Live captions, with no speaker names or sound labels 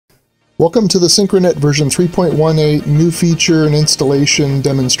Welcome to the Synchronet version 3.18 new feature and installation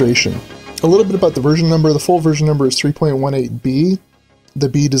demonstration. A little bit about the version number. The full version number is 3.18b. The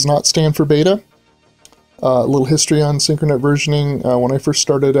B does not stand for beta. A little history on Synchronet versioning. When I first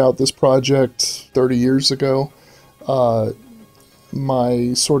started out this project 30 years ago,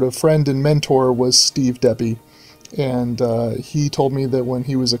 my sort of friend and mentor was Steve Deppie, and he told me that when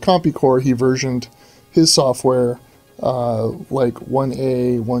he was at CompuCore, he versioned his software like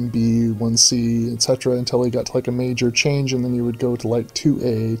 1A, 1B, 1C, etc. until he got to like a major change, and then you would go to like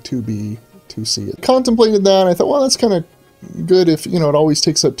 2A, 2B, 2C. I contemplated that, and I thought, well, that's kind of good if, it always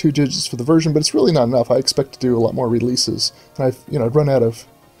takes up 2 digits for the version, but it's really not enough. I expect to do a lot more releases, and I'd run out of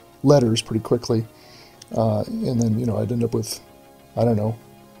letters pretty quickly, and then, I'd end up with, I don't know,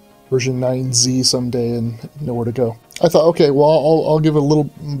 version 9Z someday and nowhere to go. I thought, okay, well, I'll give a little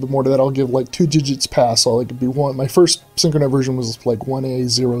bit more to that. I'll give like 2 digits past. So like be one. My first Synchronet version was like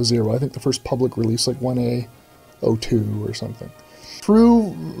 1A00. I think the first public release like 1A02 or something.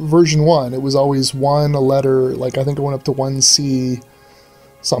 Through version 1, it was always one a letter. Like I think it went up to 1C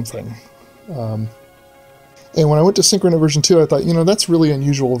something. And when I went to Synchronet version 2, I thought, that's really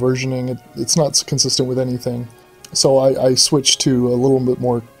unusual versioning. It's not consistent with anything. So I switched to a little bit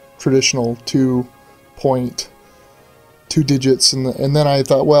more traditional 2 digits, and then I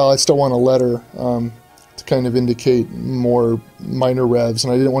thought, well, I still want a letter to kind of indicate more minor revs,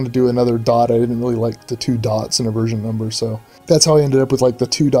 and I didn't want to do another dot. I didn't really like the 2 dots in a version number, so that's how I ended up with like the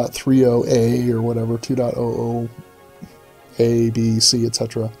 2.30a or whatever, 2.00a, b, c,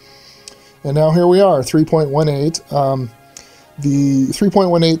 etc. And now here we are, 3.18. The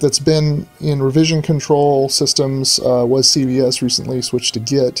 3.18 that's been in revision control systems was CVS, recently switched to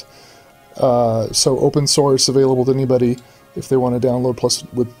Git. So open source, available to anybody if they want to download, plus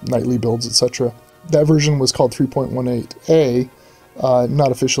with nightly builds, etc. That version was called 3.18a,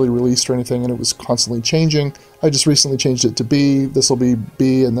 not officially released or anything, and it was constantly changing. I just recently changed it to B. This will be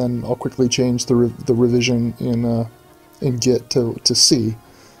B, and then I'll quickly change the revision in Git to C.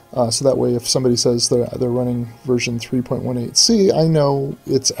 So that way, if somebody says they're running version 3.18c, I know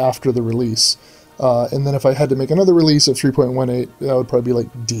it's after the release. And then if I had to make another release of 3.18, that would probably be like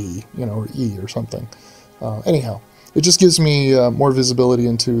D, or E or something. Anyhow, it just gives me more visibility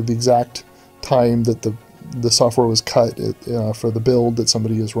into the exact time that the software was cut for the build that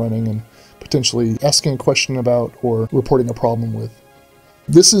somebody is running and potentially asking a question about or reporting a problem with.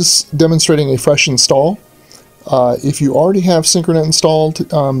 This is demonstrating a fresh install. If you already have Synchronet installed,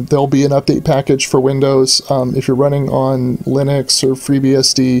 there'll be an update package for Windows. If you're running on Linux or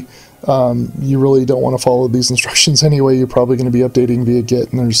FreeBSD, you really don't want to follow these instructions anyway. You're probably going to be updating via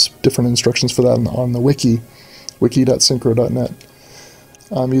Git, and there's different instructions for that on the wiki, wiki.synchro.net.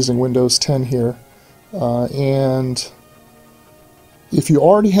 I'm using Windows 10 here, and if you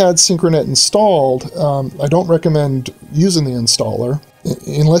already had Synchronet installed, I don't recommend using the installer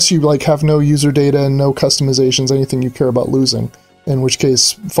unless you have no user data and no customizations, anything you care about losing, in which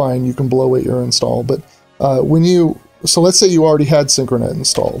case, fine, you can blow away your install. But so let's say you already had Synchronet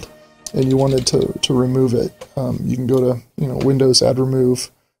installed and you wanted to remove it, you can go to Windows Add Remove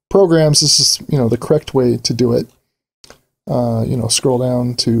Programs. This is the correct way to do it. Scroll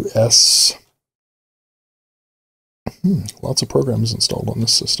down to S. Lots of programs installed on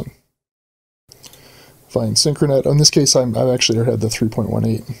this system. Find Synchronet. In this case, I've actually already had the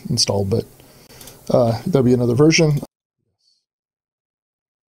 3.18 installed, but there'll be another version.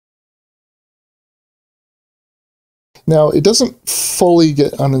 Now, it doesn't fully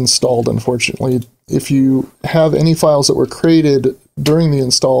get uninstalled, unfortunately. If you have any files that were created during the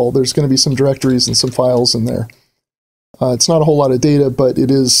install, there's going to be some directories and some files in there. It's not a whole lot of data, but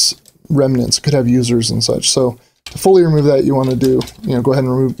it is remnants. It could have users and such. So to fully remove that, you want to do, go ahead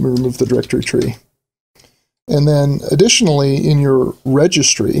and remove the directory tree. And then additionally, in your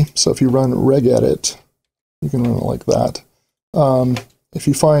registry, so if you run regedit, you can run it like that. If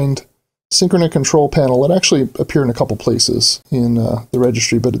you find Synchronet control panel, it actually appear in a couple places in the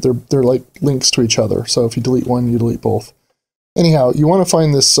registry, but they're like links to each other. So if you delete one, you delete both. Anyhow, you want to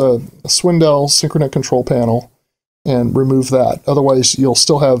find this Swindell Synchronet control panel and remove that. Otherwise, you'll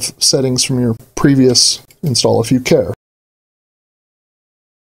still have settings from your previous install if you care.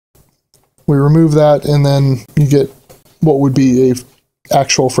 We remove that, and then you get what would be a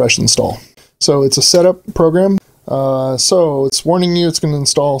actual fresh install. So it's a setup program. So it's warning you it's going to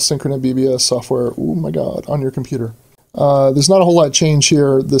install Synchronet BBS software, oh my god, on your computer. There's not a whole lot of change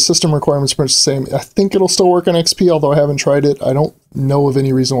here. The system requirements are pretty much the same. I think it'll still work on XP, although I haven't tried it. I don't know of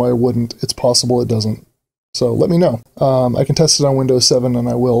any reason why it wouldn't. It's possible it doesn't. So let me know. I can test it on Windows 7, and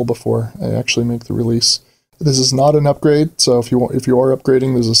I will before I actually make the release. This is not an upgrade, so if you are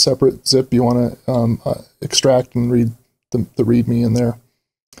upgrading, there's a separate zip you want to extract and read the README in there.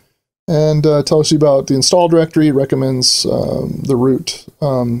 And tells you about the install directory. It recommends the root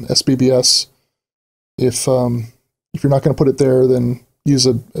SBBS. If you're not going to put it there, then use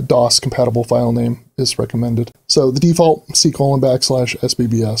a DOS compatible file name is recommended. So the default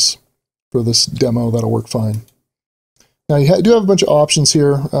C:\SBBS for this demo, that'll work fine. Now you do have a bunch of options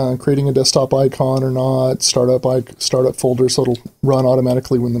here, creating a desktop icon or not, startup folder, so it'll run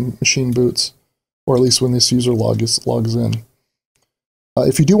automatically when the machine boots, or at least when this user logs in.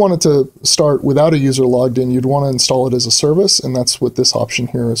 If you do want it to start without a user logged in, you'd want to install it as a service, and that's what this option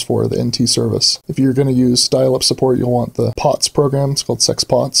here is for, the NT service. If you're going to use dial-up support, you'll want the POTS program. It's called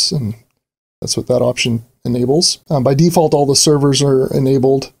SexPOTS, and that's what that option enables. By default, all the servers are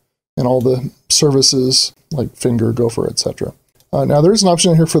enabled, and all the services like Finger, Gopher, etc. Now there's an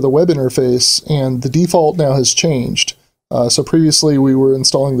option here for the web interface, and the default now has changed. So previously we were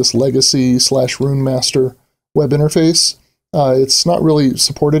installing this legacy/runemaster web interface. It's not really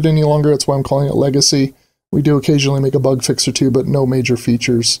supported any longer. That's why I'm calling it legacy. We do occasionally make a bug fix or two, but no major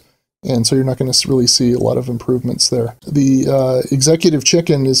features. And so you're not going to really see a lot of improvements there. The executive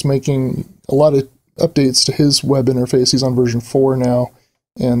chicken is making a lot of updates to his web interface. He's on version 4 now,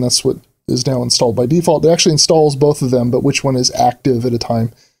 and that's what is now installed by default. It actually installs both of them, but which one is active at a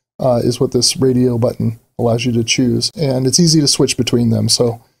time is what this radio button allows you to choose. And it's easy to switch between them,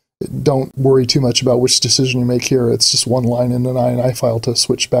 so don't worry too much about which decision you make here. It's just one line in an INI file to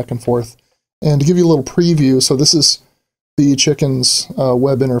switch back and forth. And to give you a little preview, so this is the chicken's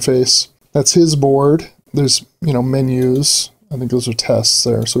web interface. That's his board. There's, menus. I think those are tests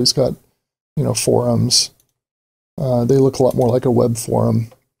there. So he's got, forums. They look a lot more like a web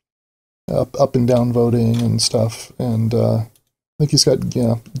forum. Up and down voting and stuff. And I think he's got,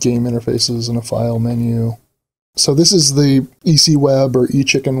 game interfaces and a file menu. So this is the EC Web or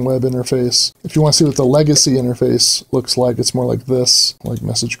eChicken web interface. If you want to see what the legacy interface looks like, it's more like this, like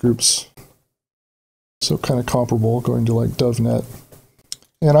message groups. So kind of comparable, going to like DovNet.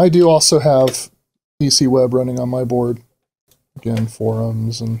 And I do also have EC Web running on my board. Again,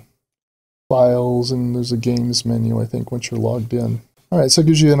 forums and files, and there's a games menu, I think, once you're logged in. All right, so it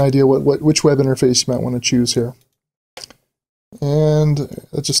gives you an idea which web interface you might want to choose here. And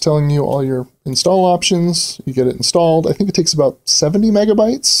it's just telling you all your install options. You get it installed. I think it takes about 70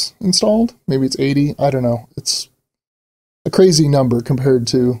 megabytes installed. Maybe it's 80. I don't know. It's a crazy number compared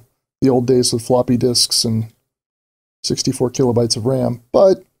to the old days with floppy disks and 64 kilobytes of RAM.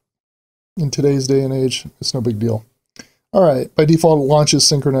 But in today's day and age, it's no big deal. All right, by default, it launches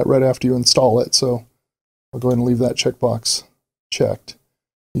Synchronet right after you install it. So I'll go ahead and leave that checkbox checked.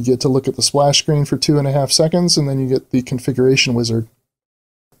 You get to look at the splash screen for 2.5 seconds, and then you get the configuration wizard.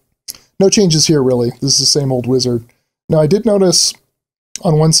 No changes here, really. This is the same old wizard. Now, I did notice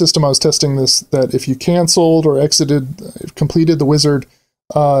on one system I was testing this, that if you canceled or completed the wizard,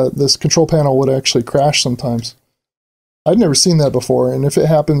 this control panel would actually crash sometimes. I'd never seen that before, and if it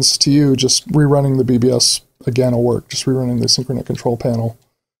happens to you, just rerunning the BBS again will work, just rerunning the Synchronet control panel.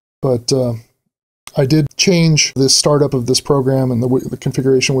 But I did change the startup of this program, and the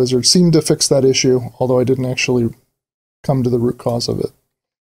configuration wizard seemed to fix that issue, although I didn't actually come to the root cause of it.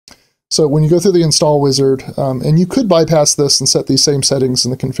 So when you go through the install wizard, and you could bypass this and set these same settings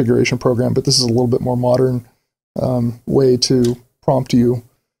in the configuration program, but this is a little bit more modern way to prompt you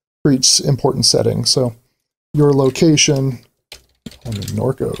for each important setting. So your location, I'm in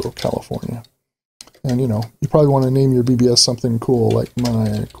Norco, California. And you probably want to name your BBS something cool, like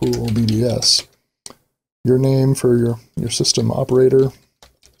my cool BBS. Your name for your system operator.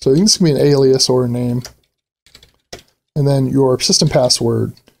 So this can be an alias or a name. And then your system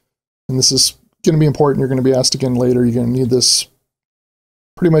password. And this is going to be important. You're going to be asked again later. You're going to need this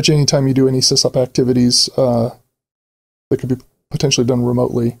pretty much anytime you do any sysop activities that could be potentially done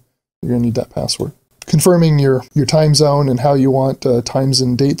remotely. You're going to need that password. Confirming your time zone and how you want times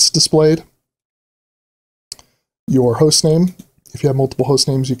and dates displayed. Your host name. If you have multiple host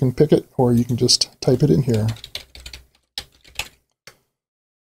names, you can pick it, or you can just type it in here.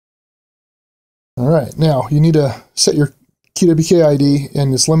 All right, now you need to set your QWK ID,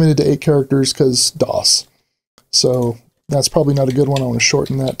 and it's limited to 8 characters because DOS. So that's probably not a good one. I want to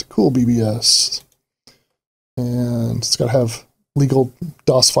shorten that to cool BBS. And it's got to have legal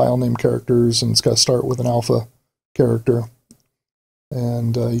DOS file name characters, and it's got to start with an alpha character.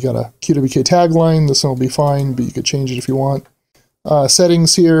 And you got a QWK tagline. This one will be fine, but you could change it if you want.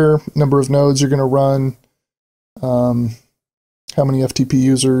 Settings here, number of nodes you're going to run, how many FTP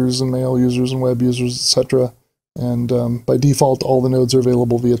users and mail users and web users, etc. And by default, all the nodes are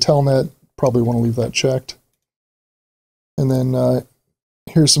available via telnet. Probably want to leave that checked. And then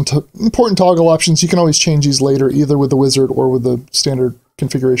here's some important toggle options. You can always change these later, either with the wizard or with the standard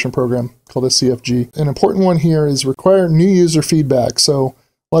configuration program called SCFG. An important one here is require new user feedback. So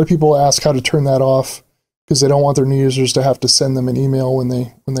a lot of people ask how to turn that off because they don't want their new users to have to send them an email when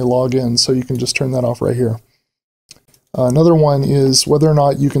they log in. So you can just turn that off right here. Another one is whether or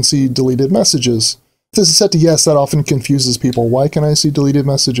not you can see deleted messages. If this is set to yes, that often confuses people. Why can I see deleted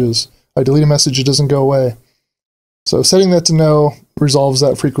messages? I delete a message, it doesn't go away. So setting that to no resolves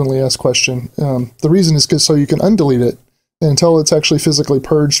that frequently asked question. The reason is because so you can undelete it. And until it's actually physically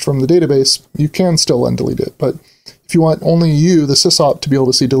purged from the database, you can still undelete it. But if you want only you, the sysop, to be able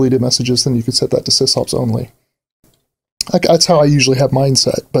to see deleted messages, then you can set that to sysops only. That's how I usually have mine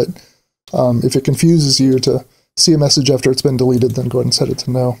set. But if it confuses you to see a message after it's been deleted, then go ahead and set it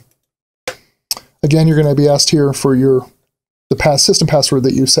to no. Again, you're going to be asked here for the system password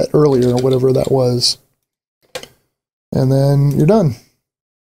that you set earlier, or whatever that was. And then you're done.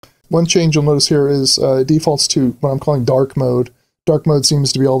 One change you'll notice here is it defaults to what I'm calling dark mode. Dark mode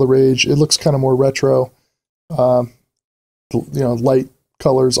seems to be all the rage. It looks kind of more retro. Light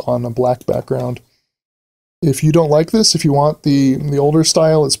colors on a black background. If you don't like this, if you want the older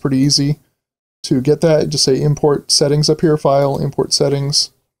style, it's pretty easy to get that. Just say import settings up here, file, import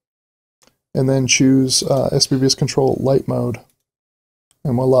settings, and then choose SPVS control light mode.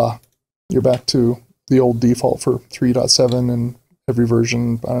 And voila, you're back to the old default for 3.7 and every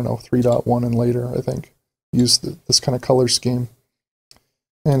version, I don't know, 3.1 and later, I think, use this kind of color scheme.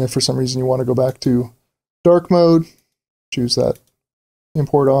 And if for some reason you want to go back to dark mode, choose that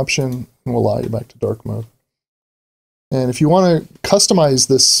import option, and voila, you're back to dark mode. And if you want to customize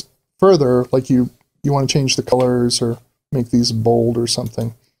this further, like you want to change the colors or make these bold or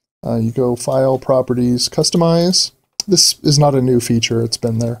something, you go File, Properties, Customize. This is not a new feature, it's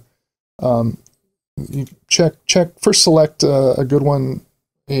been there. You first select a good one.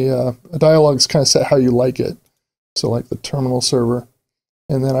 A dialog is kind of set how you like it. So like the terminal server.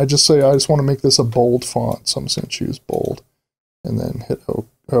 And then I just say I just want to make this a bold font, so I'm just going to choose bold. And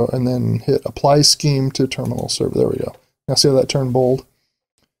then hit Apply Scheme to Terminal Server. There we go. Now see how that turned bold?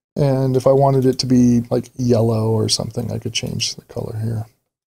 And if I wanted it to be like yellow or something, I could change the color here.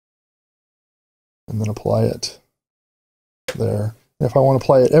 And then apply it there. And if I want to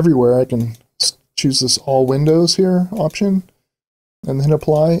apply it everywhere, I can choose this All Windows here option, and then hit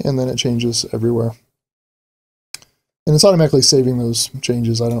Apply, and then it changes everywhere. And it's automatically saving those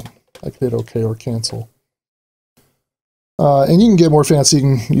changes. I could hit OK or Cancel. And you can get more fancy. You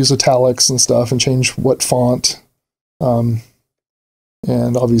can use italics and stuff and change what font, and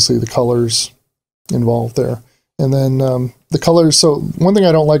obviously the colors involved there. And then the colors, so one thing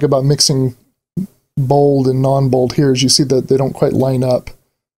I don't like about mixing bold and non-bold here is you see that they don't quite line up.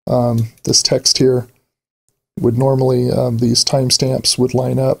 This text here would normally, these timestamps would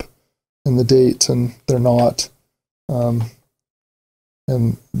line up in the date, and they're not. And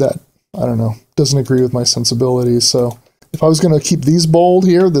that, I don't know, doesn't agree with my sensibilities. So if I was going to keep these bold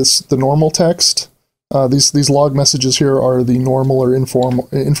here, the normal text, these log messages here are the normal or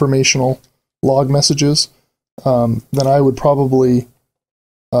informational log messages, then I would probably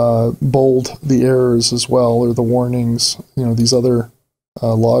bold the errors as well, or the warnings, these other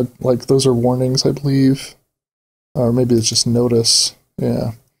log, like those are warnings, I believe, or maybe it's just notice.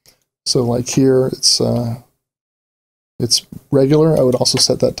 Yeah. So like here, it's regular. I would also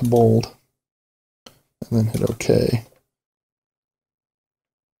set that to bold, and then hit OK.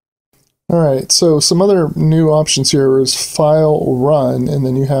 All right. So some other new options here is File, Run, and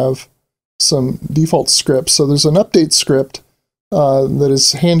then you have some default scripts. So there's an update script that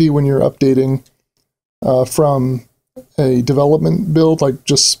is handy when you're updating from a development build, like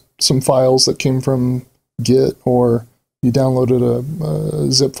just some files that came from Git, or you downloaded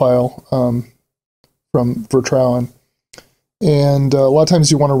a zip file from Vertrauen. And a lot of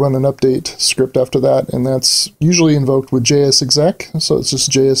times you want to run an update script after that, and that's usually invoked with JSExec. So it's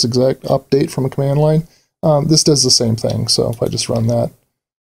just JSExec update from a command line. This does the same thing. So if I just run that,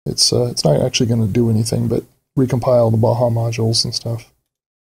 it's not actually going to do anything but recompile the Baha modules and stuff.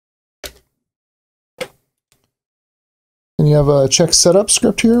 And you have a check setup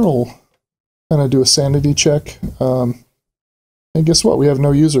script here. We'll kind of do a sanity check. And guess what? We have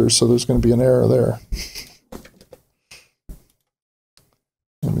no users, so there's going to be an error there.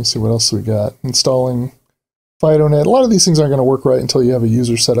 Let me see what else we got. Installing FidoNet. A lot of these things aren't going to work right until you have a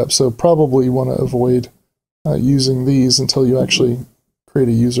user set up, so probably you want to avoid using these until you actually create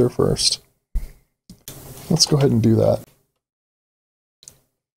a user first. Let's go ahead and do that.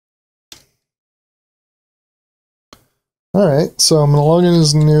 Alright, so I'm going to log in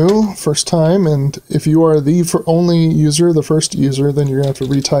as new, first time, and if you are the only user, the first user, then you're going to have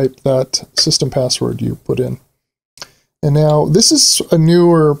to retype that system password you put in. And now, this is a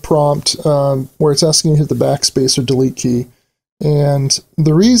newer prompt where it's asking you to hit the backspace or delete key. And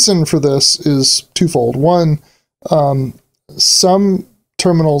the reason for this is twofold. One, some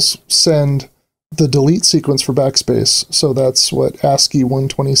terminals send the delete sequence for backspace, so that's what ASCII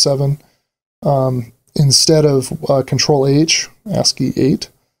 127, instead of Control H, ASCII 8.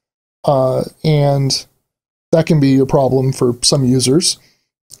 And that can be a problem for some users.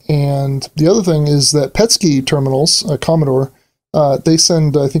 And the other thing is that PETSCI terminals, Commodore, they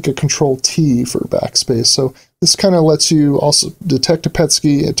send, I think, a Control T for backspace. So this kind of lets you also detect a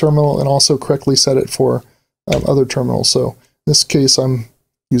PETSCI terminal and also correctly set it for other terminals. So in this case, I'm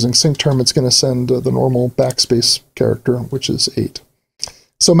using syncterm. It's going to send the normal backspace character, which is 8.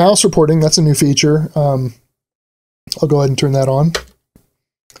 So mouse reporting, that's a new feature. I'll go ahead and turn that on.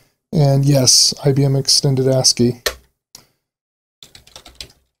 And yes, IBM extended ASCII.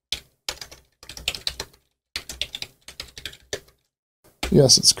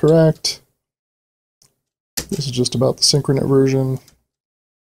 Yes, it's correct. This is just about the Synchronet version.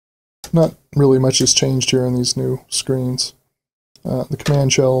 Not really much has changed here in these new screens. The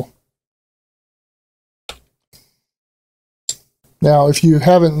command shell. Now, if you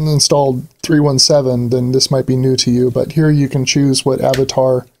haven't installed 3.17, then this might be new to you, but here you can choose what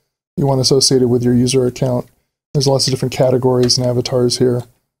avatar you want associated with your user account. There's lots of different categories and avatars here.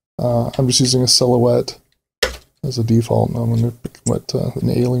 I'm just using a silhouette as a default. I'm going to pick an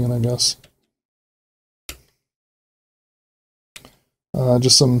alien, I guess.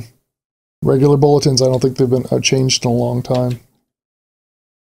 Just some regular bulletins. I don't think they've been changed in a long time.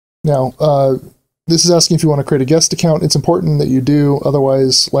 Now, this is asking if you want to create a guest account. It's important that you do,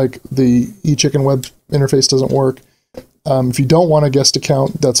 otherwise, like the eChicken web interface doesn't work. If you don't want a guest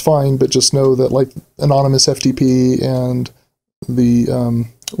account, that's fine, but just know that like anonymous FTP and the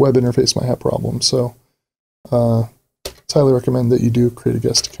web interface might have problems. So it's highly recommend that you do create a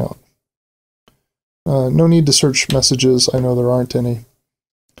guest account. No need to search messages. I know there aren't any.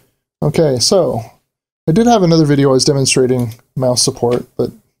 Okay, so I did have another video I was demonstrating mouse support,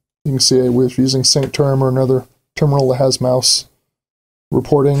 but you can see with using syncterm or another terminal that has mouse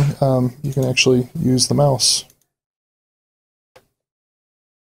reporting, you can actually use the mouse.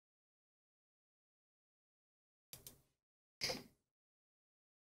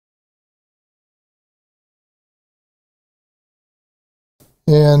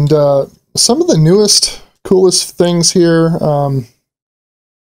 And some of the newest, coolest things here,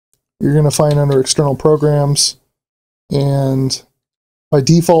 you're going to find under external programs. And by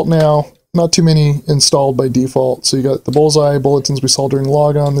default now, not too many installed by default. So you got the bullseye bulletins we saw during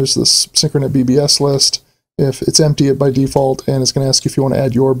logon. There's this Synchronet BBS list. If it's empty by default, and it's going to ask you if you want to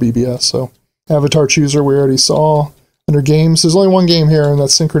add your BBS. So avatar chooser we already saw. Under games, there's only one game here, and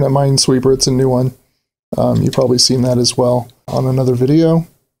that's Synchronet Minesweeper. It's a new one. You've probably seen that as well on another video.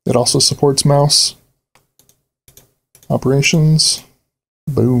 It also supports mouse operations.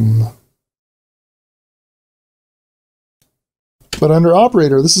 Boom. But under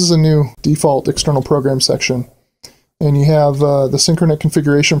operator, this is a new default external program section. And you have the Synchronet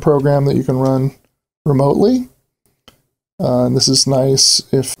configuration program that you can run remotely. And this is nice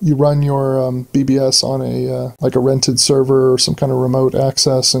if you run your BBS on a like a rented server or some kind of remote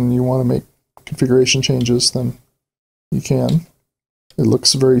access and you want to make configuration changes, then you can. It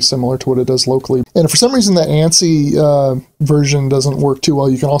looks very similar to what it does locally. And if for some reason the ANSI version doesn't work too well,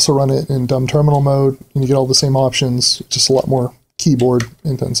 you can also run it in dumb terminal mode, and you get all the same options, just a lot more keyboard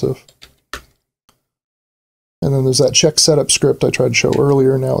intensive. And then there's that check setup script I tried to show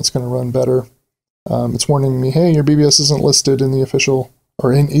earlier. Now it's going to run better. It's warning me, hey, your BBS isn't listed in the official,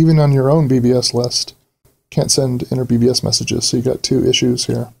 or even on your own BBS list. Can't send inter BBS messages, so you got 2 issues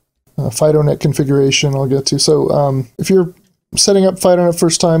here. FidoNet configuration I'll get to. So if you're setting up FidoNet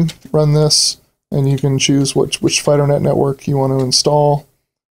first time, run this, and you can choose which FidoNet network you want to install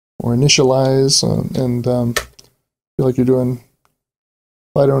or initialize, and feel like you're doing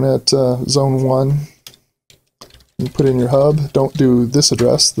FidoNet Zone 1. You put in your hub. Don't do this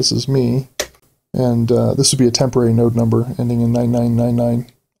address. This is me. And this would be a temporary node number ending in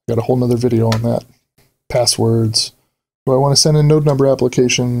 9999. Got a whole nother video on that. Passwords. Do I want to send a node number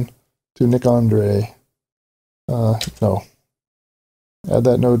application to Nick Andre? No. Add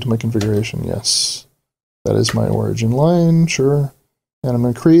that node to my configuration. Yes. That is my origin line. Sure. And I'm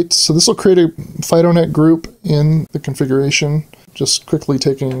going to create, so this will create a FidoNet group in the configuration. Just quickly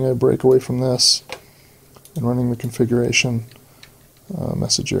taking a break away from this and running the configuration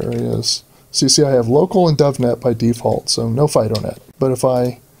message areas. So you see I have local and DovNet by default, so no FidoNet. But if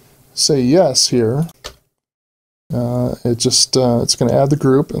I say yes here, it's going to add the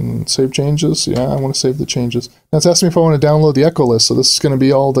group and save changes. Yeah, I want to save the changes. Now it's asking me if I want to download the echo list. So this is going to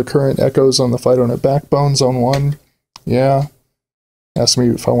be all the current echoes on the FidoNet backbone, zone 1. Yeah. Asks me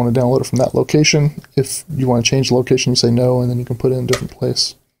if I want to download it from that location. If you want to change the location, you say no, and then you can put it in a different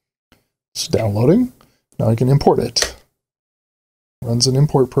place. It's downloading. Now I can import it. Runs an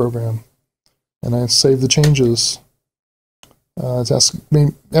import program. And I save the changes. It's asking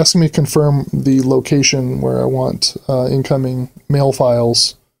me to confirm the location where I want incoming mail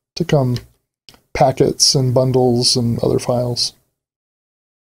files to come, packets and bundles and other files.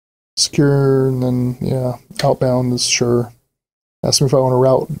 Secure, and then, yeah, outbound is sure. Ask me if I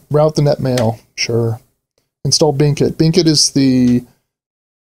want to route the netmail. Sure. Install Binkit. Binkit is the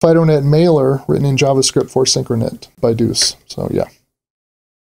FidoNet mailer written in JavaScript for Synchronet by Deuce. So yeah.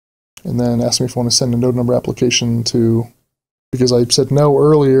 And then ask me if I want to send a node number application to, because I said no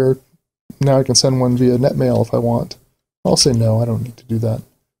earlier, now I can send one via netmail if I want. I'll say no, I don't need to do that.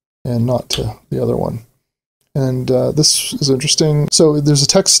 And not to the other one. And this is interesting. So there's a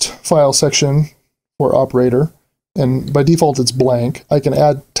text file section for operator. And by default, it's blank. I can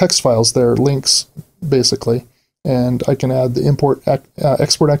add text files there, links, basically. And I can add the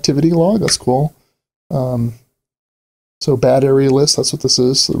export activity log. That's cool. So bad area list, that's what this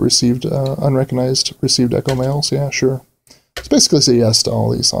is. The received, unrecognized received echo mails. Yeah, sure. So basically say yes to all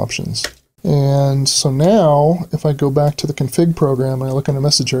these options. And so now, if I go back to the config program and I look under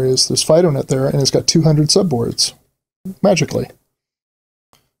message areas, there's FidoNet there, and it's got 200 subboards, magically.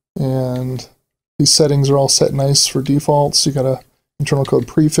 And these settings are all set nice for defaults. You got a internal code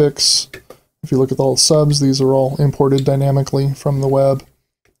prefix. If you look at all the subs, these are all imported dynamically from the web,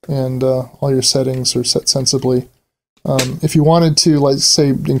 and all your settings are set sensibly. If you wanted to, like, say,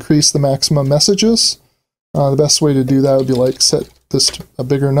 increase the maximum messages, the best way to do that would be like set this to a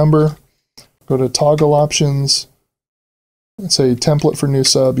bigger number, go to toggle options, and say template for new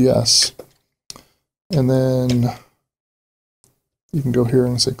sub, yes. And then you can go here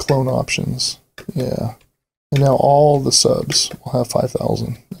and say clone options. Yeah, and now all the subs will have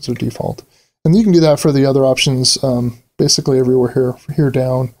 5,000 as their default. And you can do that for the other options, basically everywhere here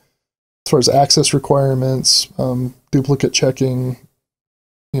down, as far as access requirements, duplicate checking,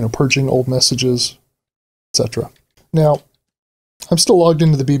 purging old messages, etc. Now, I'm still logged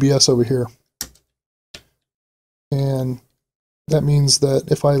into the BBS over here, and that means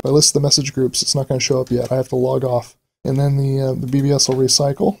that if I list the message groups, it's not going to show up yet. I have to log off, and then the BBS will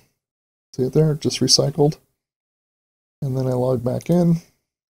recycle. See it there? Just recycled. And then I log back in.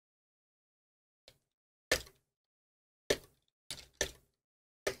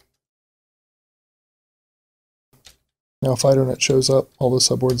 Now FidoNet shows up, all the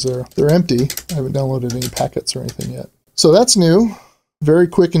subboards there. They're empty. I haven't downloaded any packets or anything yet. So that's new. Very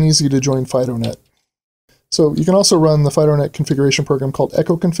quick and easy to join FidoNet. So you can also run the FidoNet configuration program called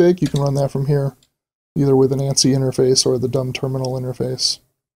echo config. You can run that from here, either with an ANSI interface or the dumb terminal interface.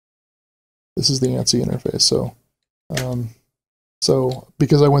 This is the ANSI interface. So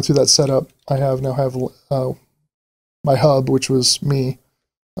because I went through that setup, I now have my hub, which was me,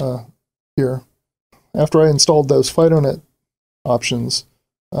 here. After I installed those FidoNet options,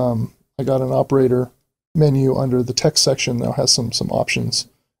 I got an operator menu under the text section. Now has some options,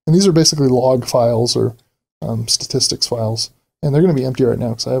 and these are basically log files or statistics files, and they're going to be empty right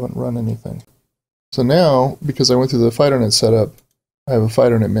now because I haven't run anything. So now, because I went through the FidoNet setup, I have a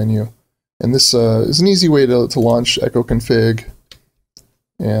FidoNet menu. And this is an easy way to launch echo config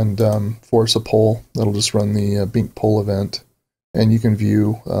and force a poll. That'll just run the Bink poll event. And you can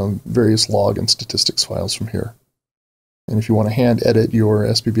view various log and statistics files from here. And if you want to hand edit your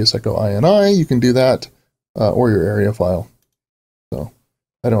SPBS echo INI, you can do that, or your area file. So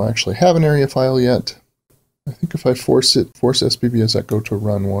I don't actually have an area file yet. I think if I force SPBS echo to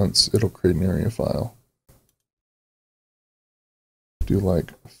run once, it'll create an area file. Do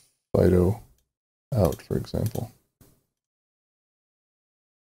like Fido out, for example.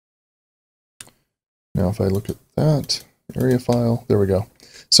 Now if I look at that area file, there we go.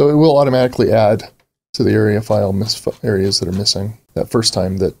 So it will automatically add to the area file areas that are missing that first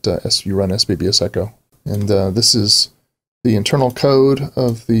time that you run SPBS echo. And this is the internal code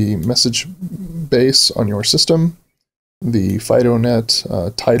of the message base on your system, the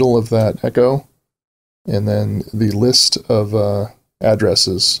FidoNet title of that echo, and then the list of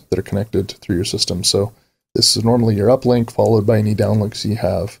addresses that are connected through your system. So this is normally your uplink followed by any downlinks you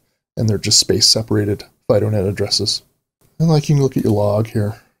have, and they're just space separated FidoNet addresses. And like you can look at your log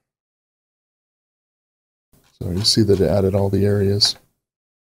here. So you see that it added all the areas.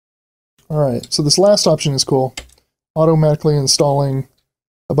 All right, so this last option is cool. Automatically installing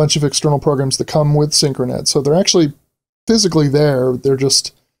a bunch of external programs that come with Synchronet. So they're actually physically there. They're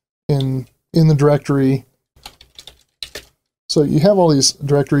just in the directory. So you have all these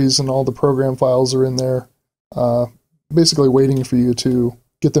directories and all the program files are in there, basically waiting for you to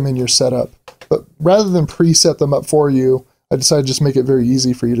get them in your setup. But rather than preset them up for you, I decided to just make it very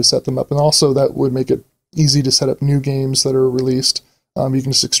easy for you to set them up. And also that would make it easy to set up new games that are released. You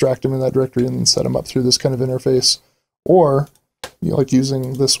can just extract them in that directory and then set them up through this kind of interface. Or like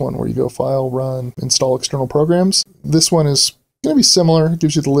using this one where you go File, Run, Install External Programs. This one is going to be similar. It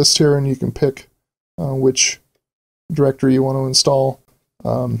gives you the list here and you can pick which directory you want to install.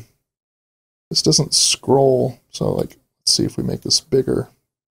 This doesn't scroll, so like, let's see if we make this bigger.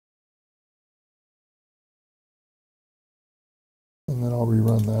 And then I'll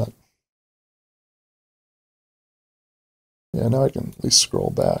rerun that. Yeah, now I can at least scroll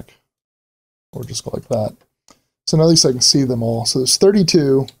back, or just go like that. So now at least I can see them all. So there's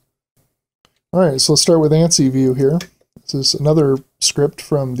 32. All right, so let's start with ANSI view here. This is another script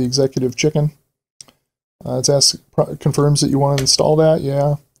from the executive chicken. Confirms that you want to install that,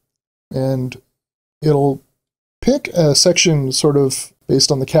 yeah. And it'll pick a section sort of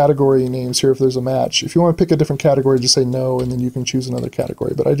based on the category names here if there's a match. If you want to pick a different category, just say no, and then you can choose another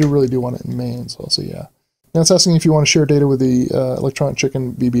category. But I really do want it in main, so I'll say yeah. Now it's asking if you want to share data with the electronic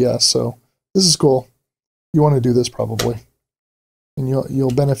chicken BBS, so this is cool. You want to do this probably. And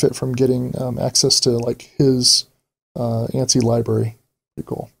you'll benefit from getting access to like his ANSI library. Pretty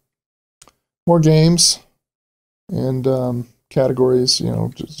cool. More games and categories, you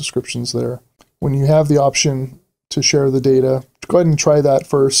know, descriptions there. When you have the option to share the data, go ahead and try that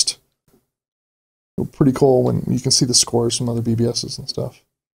first. Pretty cool when you can see the scores from other BBSs and stuff.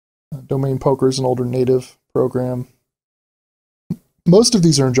 Domain Poker is an older native program. Most of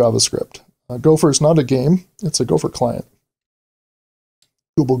these are in JavaScript. Gopher is not a game, it's a Gopher client.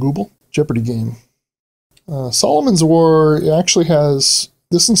 Google, Jeopardy game. Solomon's War actually has,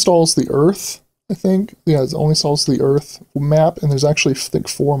 this installs the Earth, I think. Yeah, it only installs the Earth map, and there's actually, I think,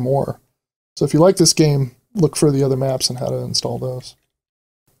 4 more. So if you like this game, look for the other maps and how to install those.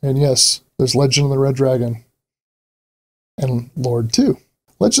 And yes, there's Legend of the Red Dragon. And Lord 2.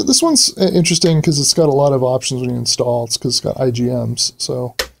 This one's interesting because it's got a lot of options when you install. It's because it's got IGMs.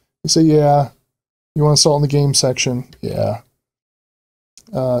 So you say, yeah, you want to install in the game section. Yeah.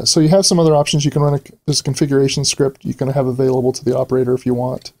 So you have some other options. You can run there's a configuration script you can have available to the operator if you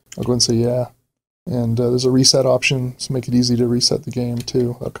want. I'll go and say, yeah. And there's a reset option, so make it easy to reset the game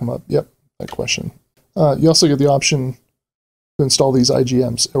too. That'll come up. Yep, that question. You also get the option to install these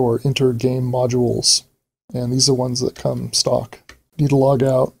IGMs or inter-game modules. And these are ones that come stock. You need to log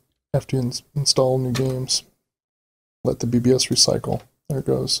out after you install new games. Let the BBS recycle. There it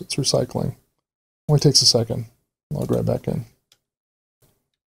goes. It's recycling. Only takes a second. Log right back in.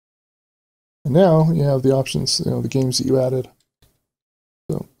 And now you have the options, you know, the games that you added.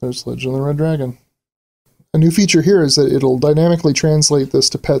 So there's Legend of the Red Dragon. A new feature here is that it'll dynamically translate this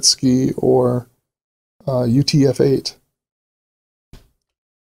to PETSCII or UTF-8.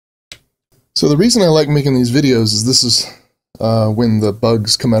 So the reason I like making these videos is this is when the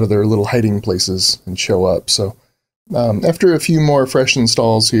bugs come out of their little hiding places and show up. So after a few more fresh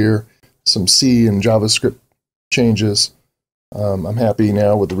installs here, some C and JavaScript changes, I'm happy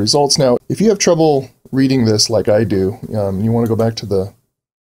now with the results. Now, if you have trouble reading this like I do, you want to go back to the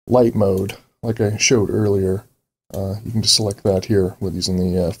light mode, like I showed earlier. You can just select that here with using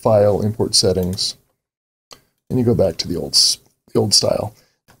the file import settings, and you go back to the old style.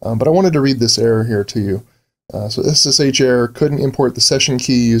 But I wanted to read this error here to you. So SSH error couldn't import the session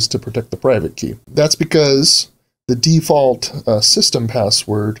key used to protect the private key. That's because the default system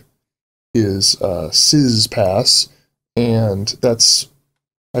password is syspass, and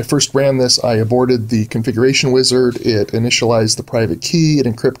I first ran this, I aborted the configuration wizard, it initialized the private key, it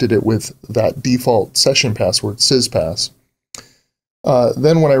encrypted it with that default session password, syspass.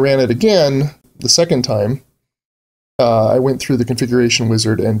 Then when I ran it again, the second time, I went through the configuration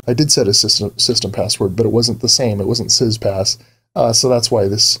wizard and I did set a system password, but it wasn't the same, it wasn't syspass, so that's why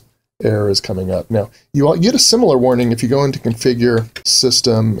this error is coming up. Now, you get a similar warning if you go into configure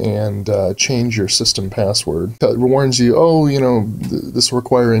system and change your system password. It warns you, oh, you know, this will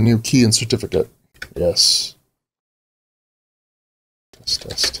require a new key and certificate. Yes.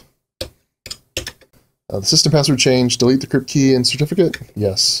 Test. The system password change, delete the crypt key and certificate?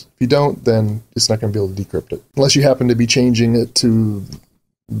 Yes. If you don't, then it's not going to be able to decrypt it. Unless you happen to be changing it to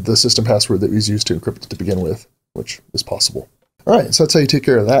the system password that was used to encrypt it to begin with, which is possible. All right, so that's how you take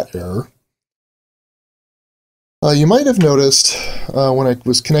care of that error. You might have noticed when I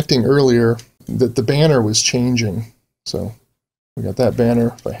was connecting earlier that the banner was changing. So we got that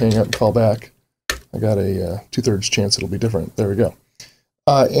banner. If I hang up and call back, I got a 2/3 chance it'll be different. There we go.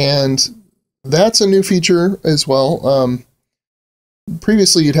 And that's a new feature as well.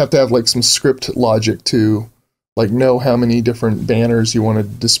 Previously, you'd have to have like some script logic to like know how many different banners you want to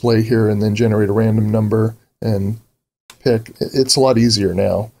display here and then generate a random number and pick. It's a lot easier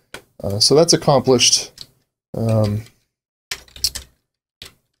now. So that's accomplished like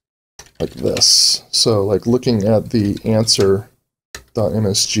this. So like looking at the answer.msg,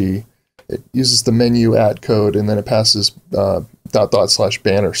 it uses the menu at code and then it passes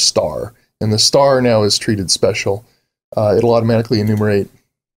 /banner star. And the star now is treated special. It'll automatically enumerate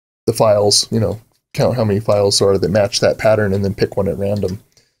the files, you know, count how many files are that match that pattern and then pick one at random.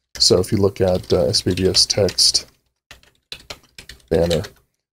 So if you look at SPDS text banner,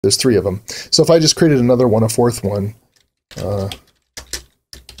 there's 3 of them. So if I just created another one, a 4th one,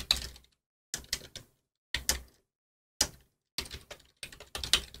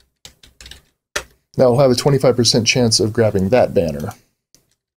 now we'll have a 25% chance of grabbing that banner.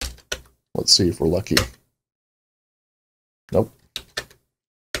 Let's see if we're lucky. Nope.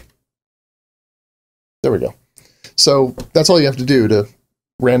 There we go. So that's all you have to do to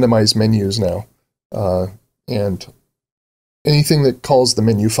randomize menus now. And anything that calls the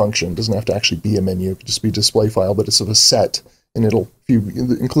menu function doesn't have to actually be a menu. It could just be a display file, but it's of a set. And it'll, if you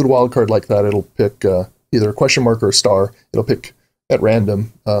include a wildcard like that, it'll pick either a question mark or a star. It'll pick at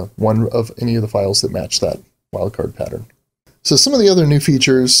random one of any of the files that match that wildcard pattern. So some of the other new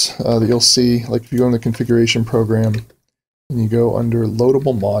features that you'll see, like if you go in the configuration program and you go under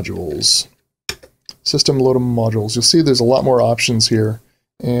loadable modules, system loadable modules, you'll see there's a lot more options here.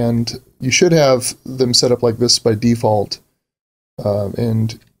 And you should have them set up like this by default.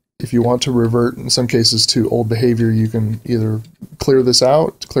 And if you want to revert, in some cases, to old behavior, you can either clear this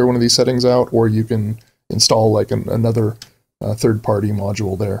out, clear one of these settings out, or you can install like another third-party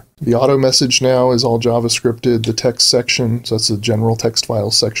module there. The auto message now is all JavaScripted. The text section, so that's the general text file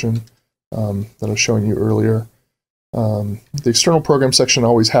section that I was showing you earlier. The external program section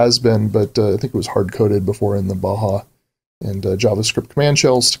always has been, but I think it was hard-coded before in the Baja. And JavaScript command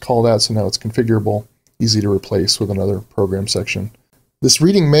shells to call that, so now it's configurable, easy to replace with another program section. This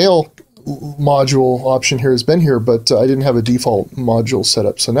reading mail module option here has been here, but I didn't have a default module set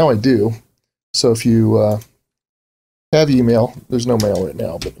up, so now I do. So if you have email, there's no mail right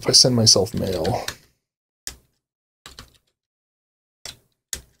now, but if I send myself mail,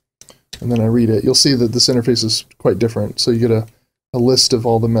 and then I read it, you'll see that this interface is quite different. So you get a list of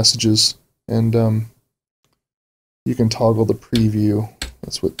all the messages, and you can toggle the preview.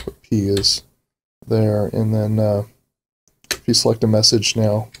 That's what P is there. And then if you select a message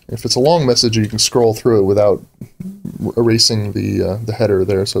now, if it's a long message, you can scroll through it without erasing the header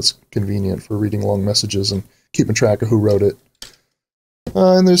there, so it's convenient for reading long messages and keeping track of who wrote it.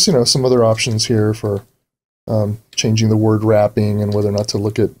 And there's, you know, some other options here for changing the word wrapping and whether or not to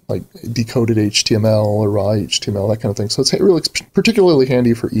look at like decoded HTML or raw HTML, that kind of thing. So it's really particularly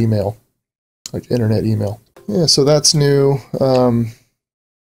handy for email, like internet email. Yeah, so that's new.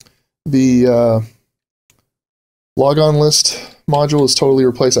 The logonlist module is totally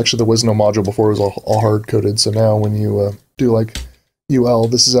replaced. Actually, there was no module before. It was all hard-coded. So now when you do like UL,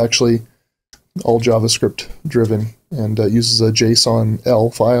 this is actually all JavaScript driven and uses a JSON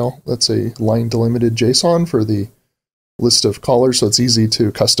L file. That's a line delimited JSON for the list of callers, so it's easy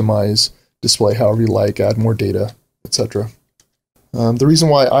to customize, display however you like, add more data, etc. The reason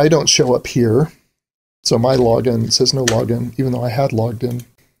why I don't show up here, so my login says no login, even though I had logged in.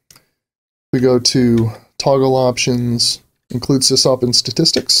 We go to toggle options, include sysop and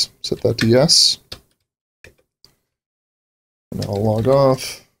statistics, set that to yes. And I'll log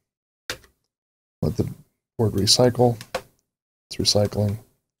off. Let the board recycle. It's recycling.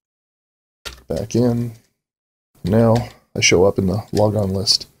 Back in. Now I show up in the logon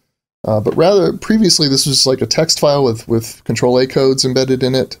list. But rather, previously this was like a text file with Control-A codes embedded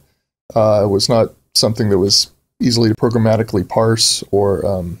in it. It was not something that was easily to programmatically parse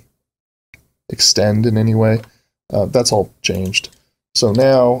or extend in any way. That's all changed. So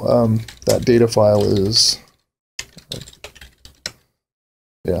now that data file is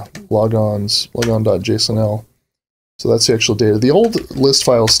logon.jsonl. So that's the actual data. The old list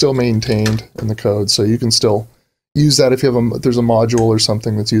file is still maintained in the code, so you can still use that if you have if there's a module or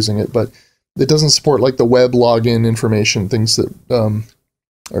something that's using it, but it doesn't support like the web login information, things that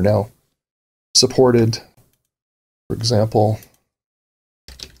are now supported. For example,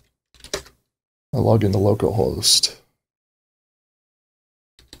 I log into localhost.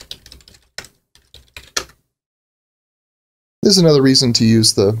 This is another reason to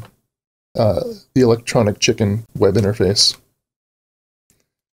use the electronic chicken web interface,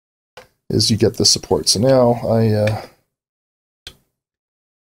 is you get the support. So now I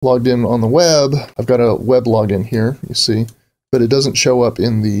logged in on the web. I've got a web login here, you see, but it doesn't show up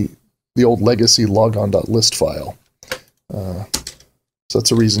in the old legacy logon.list file. So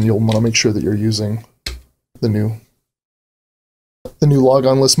that's a reason you'll want to make sure that you're using the new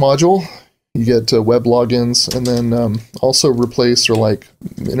logonlist module. You get web logins, and then also replace or like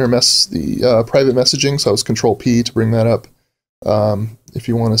intermess the private messaging. So I was Control P to bring that up. If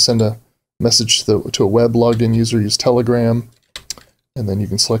you want to send a message to a web logged in user, use Telegram, and then you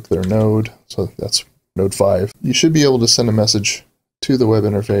can select their node. So that's node 5. You should be able to send a message to the web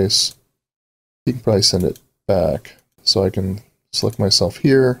interface. You can probably send it back. So I can select myself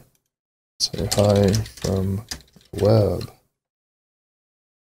here, say hi from web.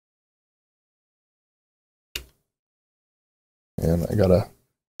 And I got a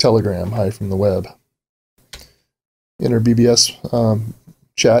Telegram, hi from the web. Enter BBS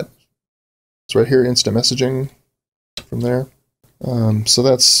chat. It's right here, instant messaging from there. So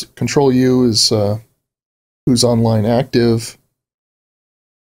that's Control U is who's online active.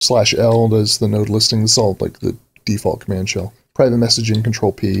 /L does the node listing. This is all like the default command shell. Private messaging,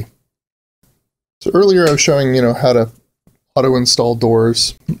 Control P. So earlier I was showing, how to auto install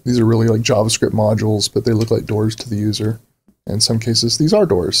doors. These are really like JavaScript modules, but they look like doors to the user. In some cases, these are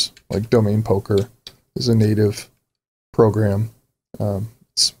doors, like Domain Poker is a native program.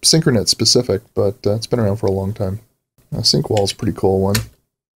 It's Synchronet specific, but it's been around for a long time. SyncWall is a pretty cool one.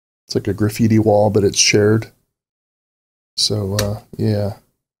 It's like a graffiti wall, but it's shared. So, yeah.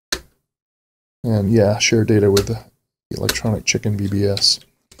 And yeah, share data with the electronic chicken BBS.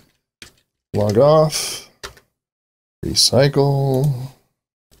 Log off. Recycle.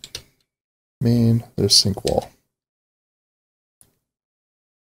 Main. There's SyncWall.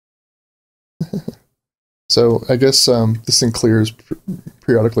 So I guess this thing clears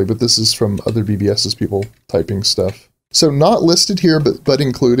periodically, but this is from other BBS's, people typing stuff. So not listed here, but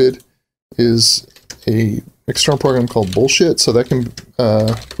included is a external program called Bullshit. So that can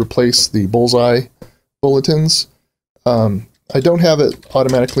replace the Bullseye bulletins. I don't have it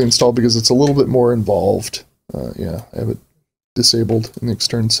automatically installed because it's a little bit more involved. Yeah, I have it disabled in the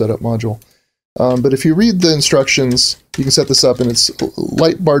extern setup module. But if you read the instructions, you can set this up, and it's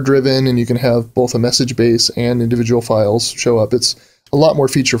light bar driven, and you can have both a message base and individual files show up. It's a lot more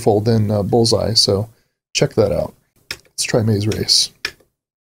featureful than Bullseye, so check that out. Let's try Maze Race.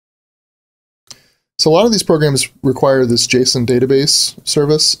 So a lot of these programs require this JSON database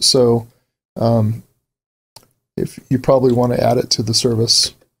service, so if you probably want to add it to the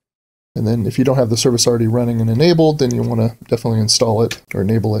service. And then if you don't have the service already running and enabled, then you want to definitely install it or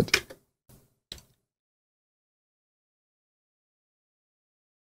enable it.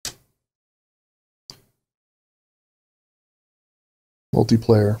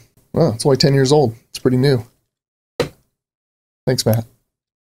 Multiplayer. Well, it's only 10 years old. It's pretty new. Thanks, Matt.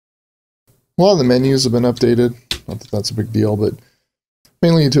 A lot of the menus have been updated. Not that that's a big deal, but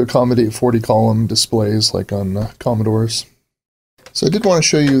mainly to accommodate 40-column displays like on Commodores. So I did want to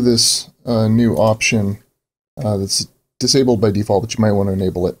show you this new option that's disabled by default, but you might want to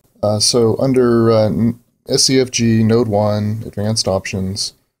enable it. So under SCFG Node 1 Advanced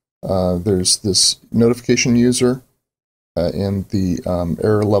Options, there's this notification user and the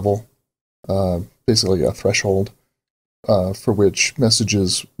error level, basically a threshold for which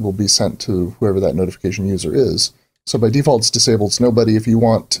messages will be sent to whoever that notification user is. So by default, it's disabled. It's nobody. If you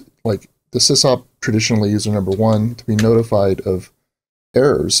want, like the sysop, traditionally user number 1, to be notified of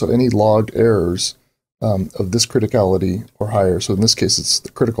errors, so any logged errors of this criticality or higher, so in this case it's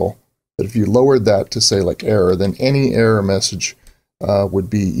the critical, that if you lowered that to say like error, then any error message would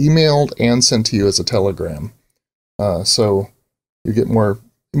be emailed and sent to you as a telegram. So you get more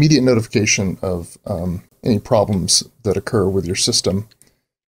immediate notification of any problems that occur with your system.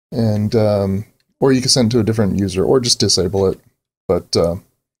 And or you can send it to a different user or just disable it. But I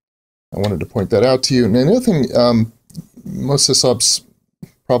wanted to point that out to you. And another thing, most sysops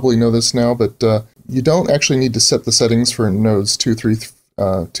probably know this now, but you don't actually need to set the settings for nodes 2, 3,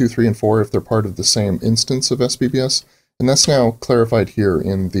 and 4 if they're part of the same instance of SBBS. And that's now clarified here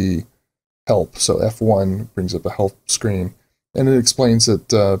in the help. So F1 brings up a help screen. And it explains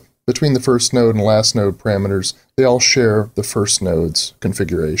that between the first node and last node parameters, they all share the first node's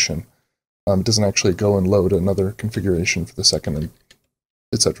configuration. It doesn't actually go and load another configuration for the second and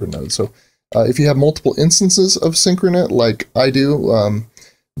etc. node. So if you have multiple instances of Synchronet, like I do,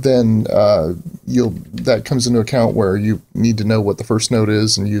 then that comes into account where you need to know what the first node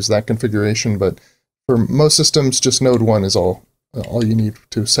is and use that configuration. But For most systems, just node 1 is all you need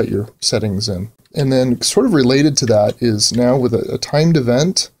to set your settings in. And then sort of related to that is now with a timed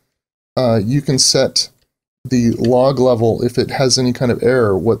event, you can set the log level, if it has any kind of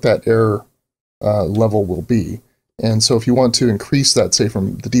error, what that error level will be. And so if you want to increase that, say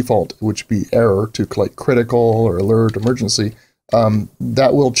from the default, which would be error, to like critical or alert, emergency,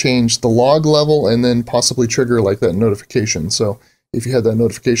 that will change the log level and then possibly trigger like that notification. So if you had that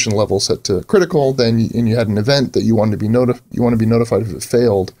notification level set to critical, then you had an event that you want to be notified if it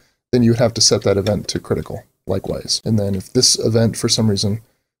failed, then you would have to set that event to critical likewise. And then if this event for some reason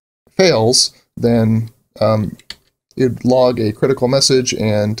fails, then it'd log a critical message,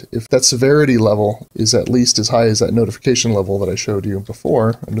 and if that severity level is at least as high as that notification level that I showed you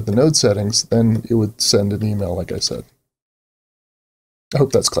before under the node settings, then it would send an email like I said. I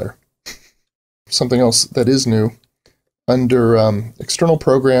hope that's clear. Something else that is new, under external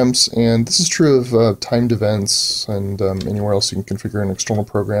programs, and this is true of timed events and anywhere else you can configure an external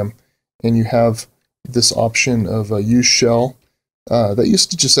program, and you have this option of use shell. That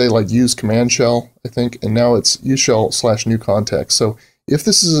used to just say like use command shell, I think, and now it's use shell / new context. So if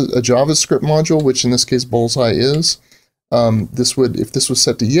this is a JavaScript module, which in this case Bullseye is, if this was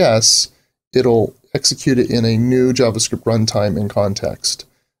set to yes, it'll execute it in a new JavaScript runtime in context,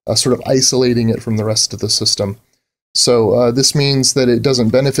 sort of isolating it from the rest of the system. So this means that it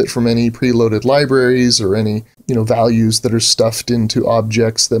doesn't benefit from any preloaded libraries or any values that are stuffed into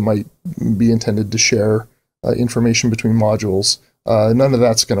objects that might be intended to share information between modules. None of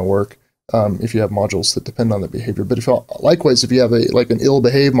that's going to work if you have modules that depend on that behavior. But likewise, if you have like an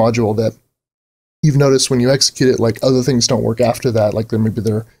ill-behaved module that you've noticed when you execute it, like other things don't work after that, like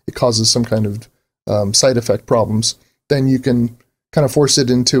it causes some kind of side effect problems, then you can kind of force it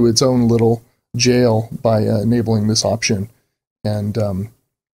into its own little jail by enabling this option. And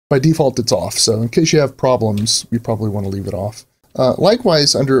by default, it's off. So in case you have problems, you probably want to leave it off.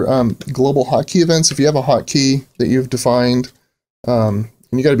 Likewise, under global hotkey events, if you have a hotkey that you've defined, and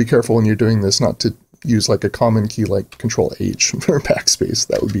you got to be careful when you're doing this not to use like a common key like Control-H or backspace.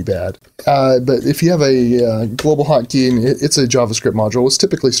 That would be bad. But if you have a global hotkey and it's a JavaScript module, it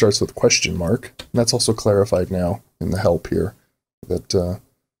typically starts with a question mark. And that's also clarified now in the help here, that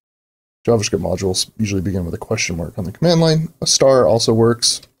JavaScript modules usually begin with a question mark on the command line. A star also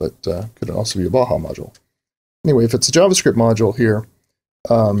works, but could also be a Baha module. Anyway, if it's a JavaScript module here,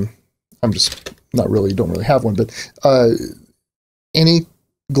 I'm just don't really have one, but any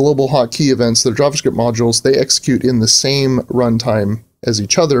global hotkey events that are JavaScript modules, they execute in the same runtime as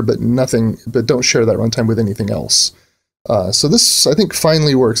each other, but don't share that runtime with anything else. So this, I think,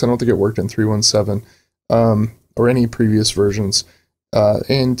 finally works. I don't think it worked in 3.17 or any previous versions.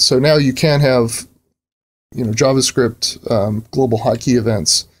 And so now you can have, JavaScript global hotkey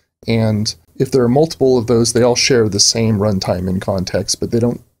events, and if there are multiple of those, they all share the same runtime in context, but they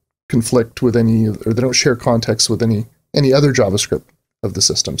don't conflict with or they don't share context with any other JavaScript of the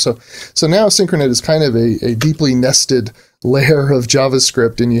system. So now Synchronet is kind of a deeply nested layer of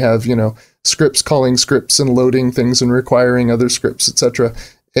JavaScript, and you have, scripts calling scripts and loading things and requiring other scripts, etc.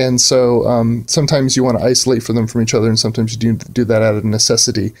 And so sometimes you want to isolate them from each other, and sometimes you do that out of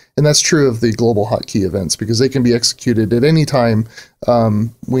necessity. And that's true of the global hotkey events, because they can be executed at any time.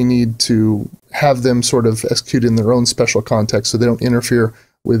 We need to have them sort of execute in their own special context so they don't interfere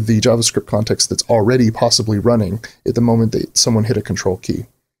with the JavaScript context that's already possibly running at the moment that someone hit a control key.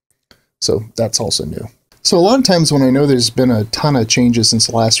 So that's also new. So a lot of times when I know there's been a ton of changes since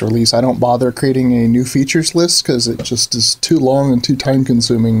the last release, I don't bother creating a new features list because it just is too long and too time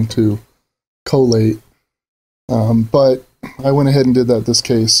consuming to collate. But I went ahead and did that this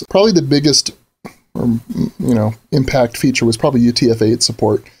case. Probably the biggest impact feature was probably UTF-8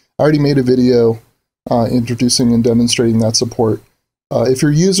 support. I already made a video introducing and demonstrating that support. If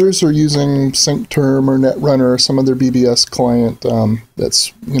your users are using SyncTerm or Netrunner or some other BBS client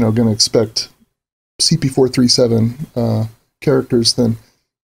that's going to expect CP437 characters, then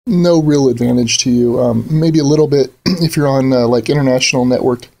no real advantage to you. Maybe a little bit if you're on like international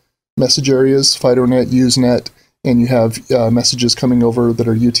networked message areas, FidoNet, Usenet, and you have messages coming over that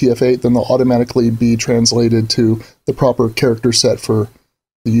are UTF-8, then they'll automatically be translated to the proper character set for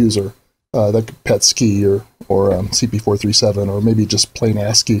the user, like PETSCII or CP437, or maybe just plain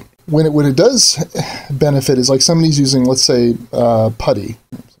ASCII. When it does benefit is like somebody's using, let's say, PuTTY.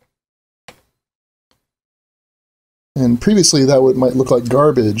 And previously that might look like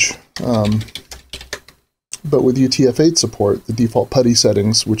garbage, but with UTF-8 support, the default PuTTY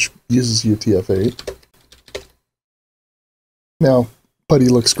settings, which uses UTF-8, now PuTTY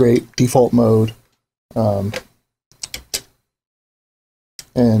looks great, default mode.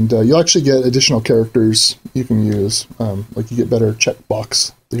 And you'll actually get additional characters you can use. Like you get better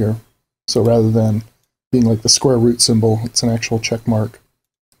checkbox here. So rather than being like the square root symbol, it's an actual check mark.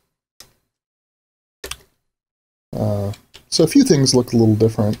 So a few things look a little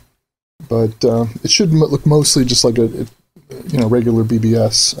different, but it should look mostly just like a regular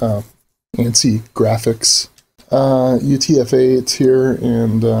BBS ANSI graphics. UTF-8 here,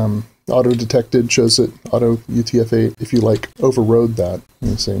 and auto detected shows it auto UTF-8 if you like overrode that.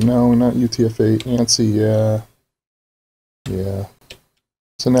 You say no, not UTF-8, ANSI, yeah.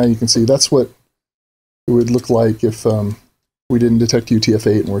 So now you can see that's what it would look like if we didn't detect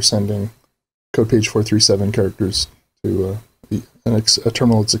UTF-8 and we're sending code page 437 characters to a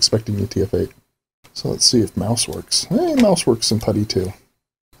terminal that's expecting UTF-8. So let's see if mouse works. Hey, mouse works in PuTTY too.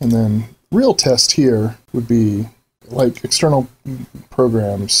 And then real test here would be like external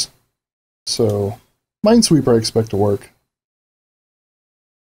programs. So Minesweeper I expect to work.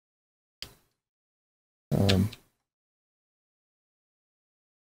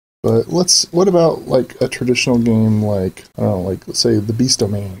 But what about like a traditional game like, I don't know, like let's say the Beast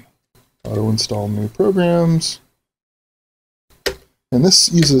Domain. Auto install new programs. And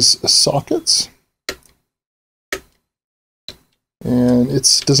this uses sockets. And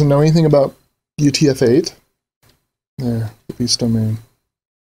it doesn't know anything about UTF-8. There, the Beast Domain.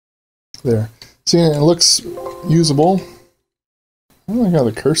 There. See, it looks usable. I don't like how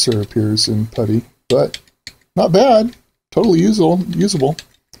the cursor appears in PuTTY, but not bad. Totally usable.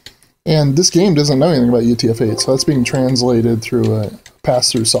 And this game doesn't know anything about UTF-8, so that's being translated through a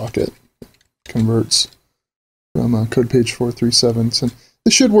pass-through socket. Converts from code page 437. So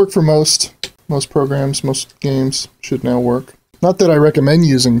this should work for most programs, most games should now work. Not that I recommend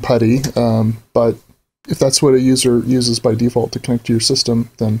using PuTTY, but if that's what a user uses by default to connect to your system,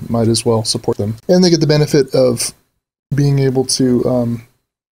 then might as well support them. And they get the benefit of being able to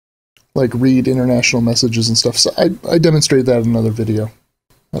like read international messages and stuff. So I demonstrated that in another video.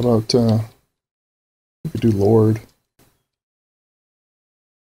 How about we could do Lord.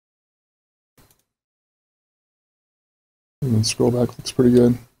 And scroll back, looks pretty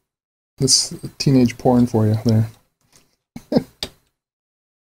good. This teenage porn for you there.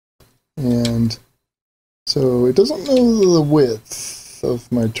 And so it doesn't know the width of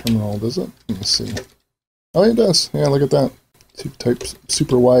my terminal, does it? Let me see. Oh, it does. Yeah, look at that. You type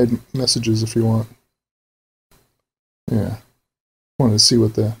super wide messages if you want. Yeah. Wanted to see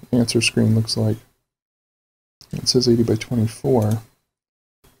what the answer screen looks like. It says 80 by 24.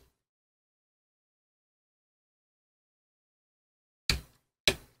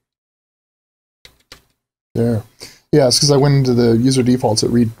 There. Yeah, it's because I went into the user defaults,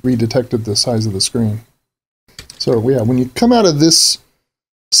 it redetected the size of the screen. So yeah, when you come out of this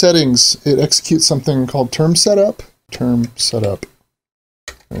settings, it executes something called termsetup. Termsetup.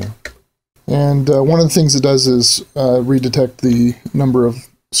 Yeah. And one of the things it does is redetect the number of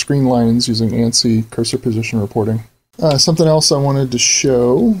screen lines using ANSI cursor position reporting. Something else I wanted to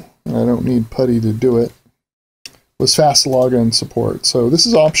show, and I don't need PuTTY to do it, was fast login support. So this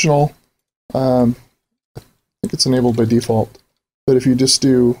is optional. I think it's enabled by default, but if you just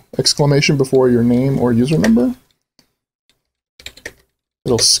do exclamation before your name or user number,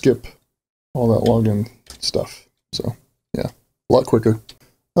 it'll skip all that login stuff. So yeah, a lot quicker.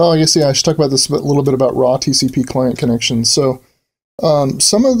 Oh, I guess, yeah, I should talk about this a little bit about raw TCP client connections. So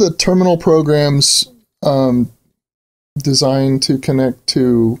some of the terminal programs designed to connect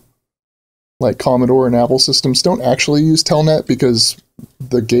to like Commodore and Apple systems don't actually use Telnet because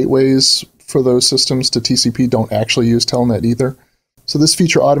the gateways for those systems to TCP don't actually use Telnet either. So this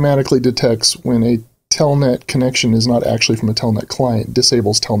feature automatically detects when a Telnet connection is not actually from a Telnet client,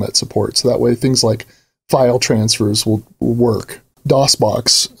 disables Telnet support. So that way things like file transfers will work.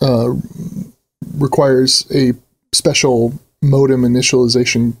 DOSBox requires a special modem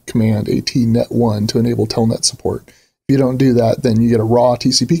initialization command, ATNet1, to enable Telnet support. If you don't do that, then you get a raw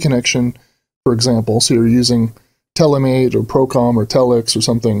TCP connection, for example. So you're using Telemate or Procom or Telix or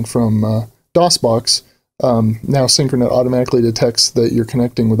something from DOSBox. Now Synchronet automatically detects that you're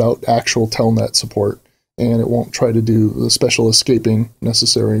connecting without actual Telnet support, and it won't try to do the special escaping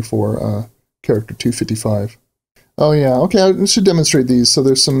necessary for character 255. Oh yeah, okay, I should demonstrate these. So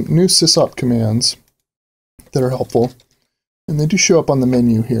there's some new sysop commands that are helpful, and they do show up on the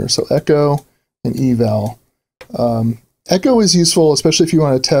menu here. So echo and eval. Echo is useful, especially if you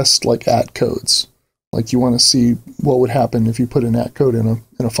want to test like at codes. Like you want to see what would happen if you put an at code in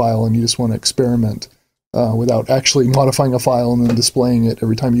a file and you just want to experiment without actually modifying a file and then displaying it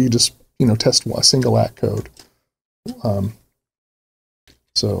every time. You just test a single at code.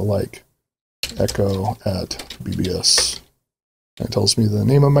 So like echo at BBS It tells me the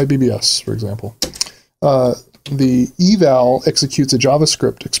name of my BBS, for example. The eval executes a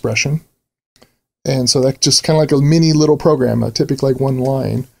JavaScript expression. And so that's just kind of like a mini little program, typically like one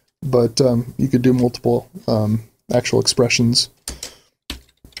line, but you could do multiple actual expressions.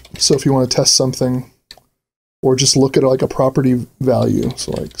 So if you want to test something, or just look at like a property value,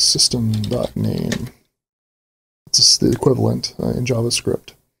 so like system.name, it's the equivalent in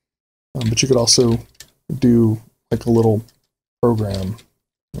JavaScript. But you could also do like a little program,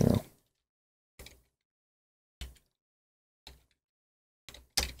 you know.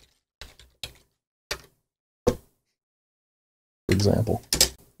 For example.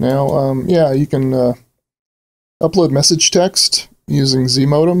 Now, yeah, you can upload message text using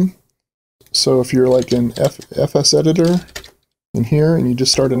ZMODEM. So if you're like in FS editor in here and you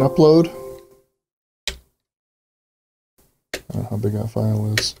just start an upload, I don't know how big that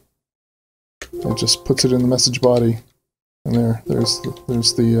file is. It just puts it in the message body, and there's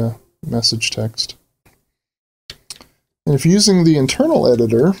the message text. And if you're using the internal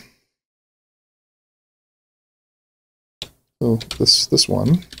editor, so this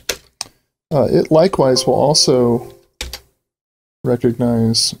one, it likewise will also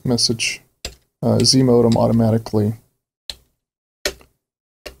recognize message ZMODEM automatically.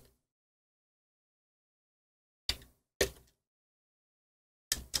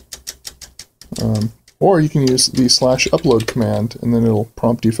 Or you can use the /upload command, and then it'll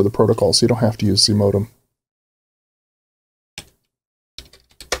prompt you for the protocol, so you don't have to use ZMODEM.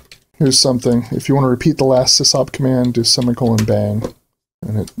 Here's something. If you want to repeat the last sysop command, do semicolon bang,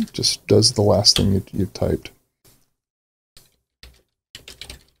 and it just does the last thing you typed.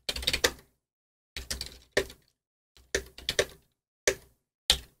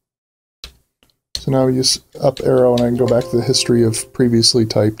 So now we use up arrow, and I can go back to the history of previously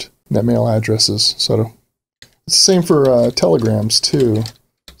typed netmail addresses. So it's the same for telegrams too.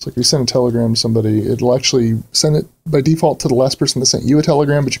 It's like if you send a telegram to somebody, it'll actually send it by default to the last person that sent you a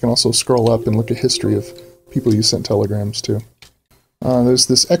telegram, but you can also scroll up and look at history of people you sent telegrams to. There's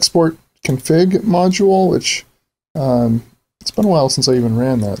this export config module, which it's been a while since I even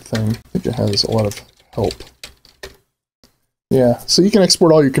ran that thing. I think it has a lot of help. Yeah, so you can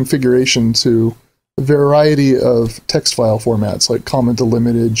export all your configuration to a variety of text file formats like comma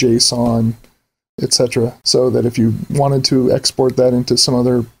delimited, JSON, etc. So that if you wanted to export that into some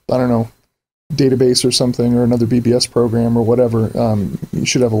other, I don't know, database or something, or another BBS program or whatever, you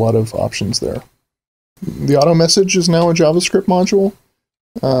should have a lot of options there. The auto message is now a JavaScript module.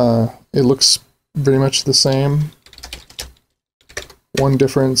 It looks very much the same. One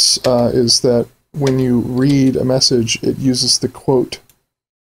difference is that when you read a message, it uses the quote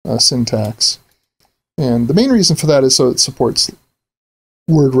syntax. And the main reason for that is so it supports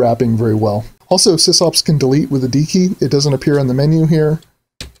word wrapping very well. Also, sysops can delete with a D key. It doesn't appear on the menu here,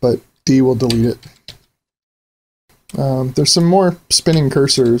 but D will delete it. There's some more spinning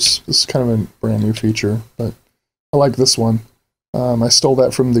cursors. This is kind of a brand new feature, but I like this one. I stole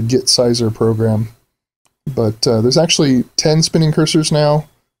that from the Git Sizer program. But there's actually 10 spinning cursors now.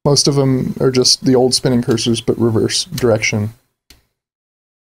 Most of them are just the old spinning cursors, but reverse direction.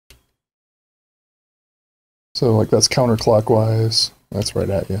 So like that's counterclockwise. That's right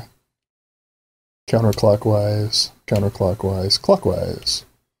at you. Counterclockwise, counterclockwise, clockwise.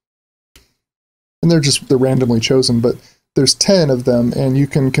 And they're randomly chosen, but there's 10 of them, and you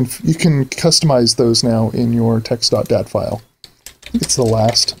can customize those now in your text.dat file. I think it's the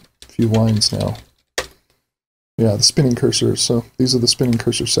last few lines now. Yeah, the spinning cursors. So these are the spinning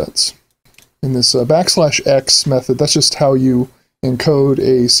cursor sets. In this \x method, that's just how you encode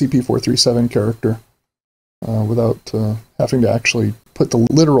a CP437 character without having to actually put the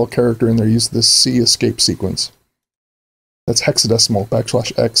literal character in there. Use this C escape sequence. That's hexadecimal.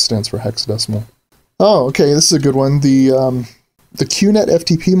 \x stands for hexadecimal. Oh, okay, this is a good one. The QNet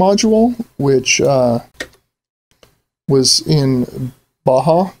FTP module, which was in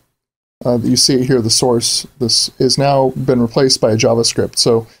Baha. You see it here, the source. This is now been replaced by a JavaScript.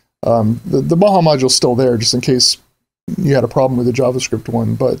 So the Baha module is still there, just in case you had a problem with the JavaScript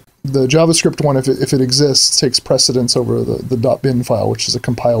one. But the JavaScript one, if it exists, takes precedence over the .bin file, which is a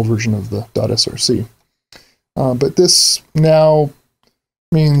compiled version of the .src. But this now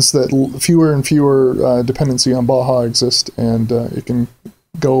means that fewer and fewer dependency on Baha exist, and it can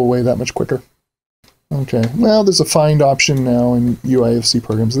go away that much quicker. Okay, well, there's a find option now in UIFC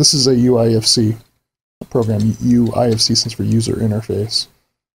programs. This is a UIFC program. UIFC stands for user interface.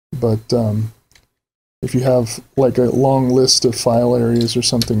 But if you have like a long list of file areas or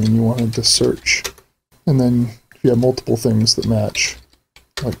something and you wanted to search, and then if you have multiple things that match,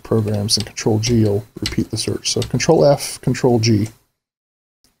 like programs, and Control G will repeat the search. So Control F, Control G.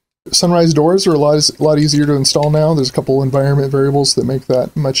 Sunrise doors are a lot easier to install now. There's a couple environment variables that make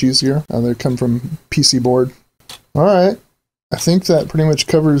that much easier. They come from PC board. All right, I think that pretty much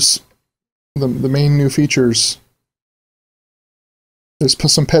covers the main new features. There's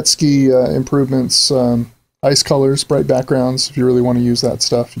some PETSCI improvements, ice colors, bright backgrounds. If you really want to use that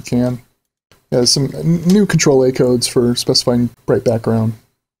stuff, you can. Yeah, some new control A codes for specifying bright background.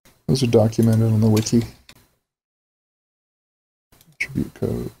 Those are documented on the wiki. Attribute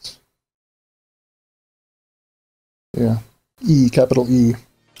codes. Yeah, E, capital E.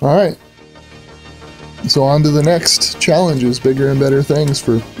 All right. So on to the next challenges, bigger and better things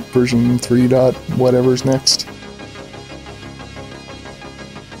for version 3. Whatever's next.